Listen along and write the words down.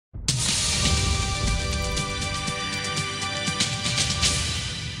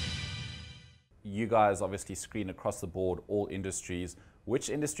you guys obviously screen across the board, all industries. Which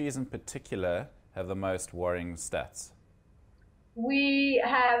industries in particular have the most worrying stats? We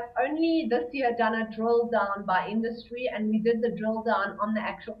have only this year done a drill down by industry, and we did the drill down on the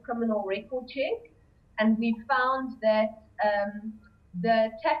actual criminal record check, and we found that the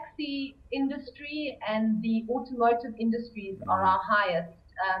taxi industry and the automotive industries are our highest,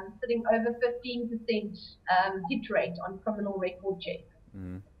 sitting over 15% hit rate on criminal record check.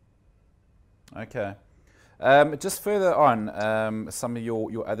 Okay. Just further on, some of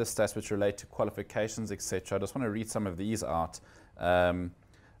your other stats which relate to qualifications, etc. I just want to read some of these out.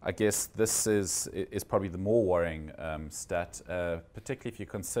 I guess this is probably the more worrying stat, particularly if you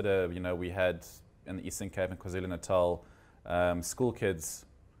consider, we had in the Eastern Cape and KwaZulu-Natal school kids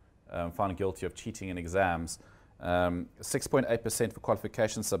found guilty of cheating in exams. 6.8% for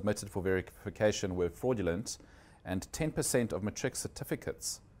qualifications submitted for verification were fraudulent, and 10% of matric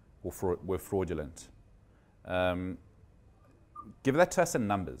certificates were fraudulent. Give that to us in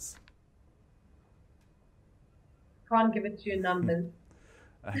numbers. Can't give it to you in numbers.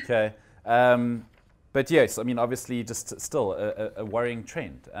 Okay. But yes, I mean, obviously, just still a worrying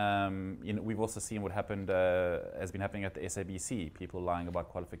trend. We've also seen what happened, has been happening at the SABC, people lying about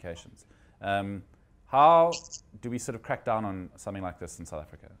qualifications. How do we sort of crack down on something like this in South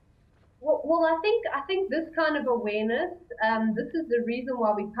Africa? Well, I think this kind of awareness, this is the reason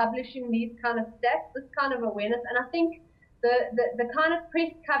why we're publishing these kind of stats, this kind of awareness, and I think the kind of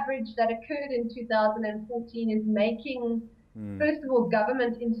press coverage that occurred in 2014 is making, first of all,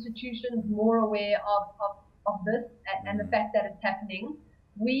 government institutions more aware of this and the fact that it's happening.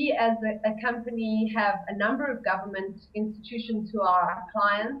 We as a company have a number of government institutions who are our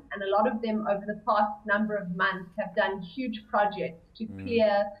clients, and a lot of them over the past number of months have done huge projects to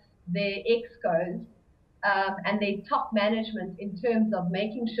clear their excos and their top management in terms of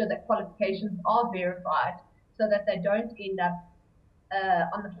making sure that qualifications are verified so that they don't end up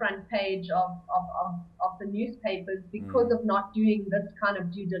on the front page of the newspapers because of not doing this kind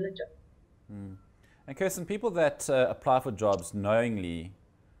of due diligence. And Kirsten, people that apply for jobs knowingly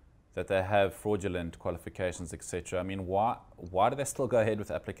that they have fraudulent qualifications, etc., I mean, why do they still go ahead with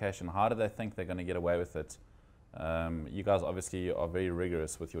the application? How do they think they're going to get away with it? You guys obviously are very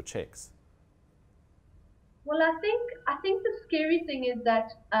rigorous with your checks. Well, I think the scary thing is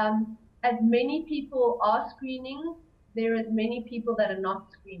that as many people are screening, there are as many people that are not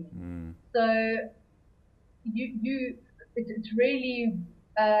screening. So it's really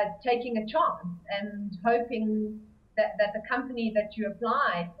taking a chance and hoping that the company that you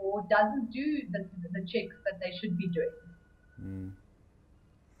apply for doesn't do the checks that they should be doing.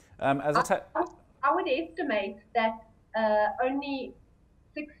 I would estimate that only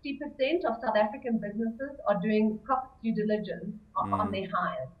 60% of South African businesses are doing proper due diligence on their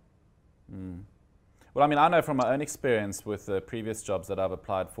hires. Well, I mean, I know from my own experience with the previous jobs that I've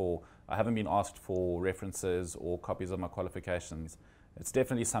applied for, I haven't been asked for references or copies of my qualifications. It's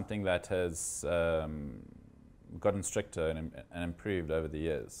definitely something that has gotten stricter and improved over the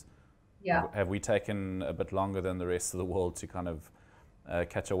years. Yeah. Have we taken a bit longer than the rest of the world to kind of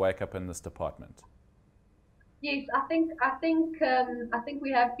catch a wake up in this department? Yes, I think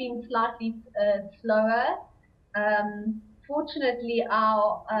we have been slightly slower. Fortunately,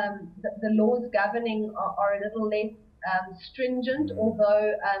 the laws governing are a little less stringent,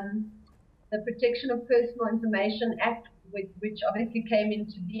 although the Protection of Personal Information Act, which obviously came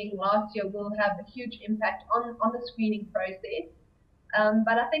into being last year, will have a huge impact on the screening process.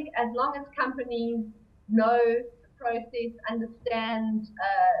 But I think as long as companies know the process, understand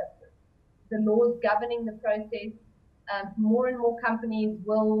the laws governing the process, more and more companies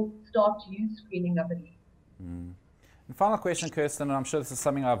will start to use screening, I believe. And final question, Kirsten, and I'm sure this is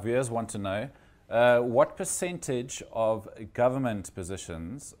something our viewers want to know. What percentage of government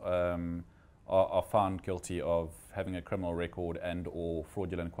positions are found guilty of having a criminal record and or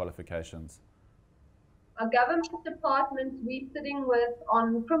fraudulent qualifications? Our government departments, we're sitting with,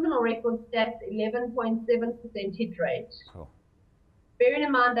 on criminal record stats, 11.7% hit rate. Cool. Bearing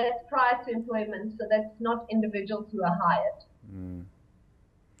in mind that it's prior to employment, so that's not individuals who are hired.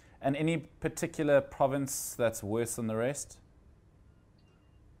 And any particular province that's worse than the rest?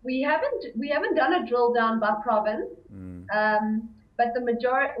 We haven't done a drill down by province, but the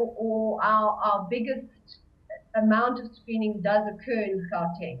majority or our biggest amount of screening does occur in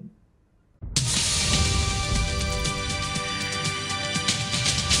Gauteng.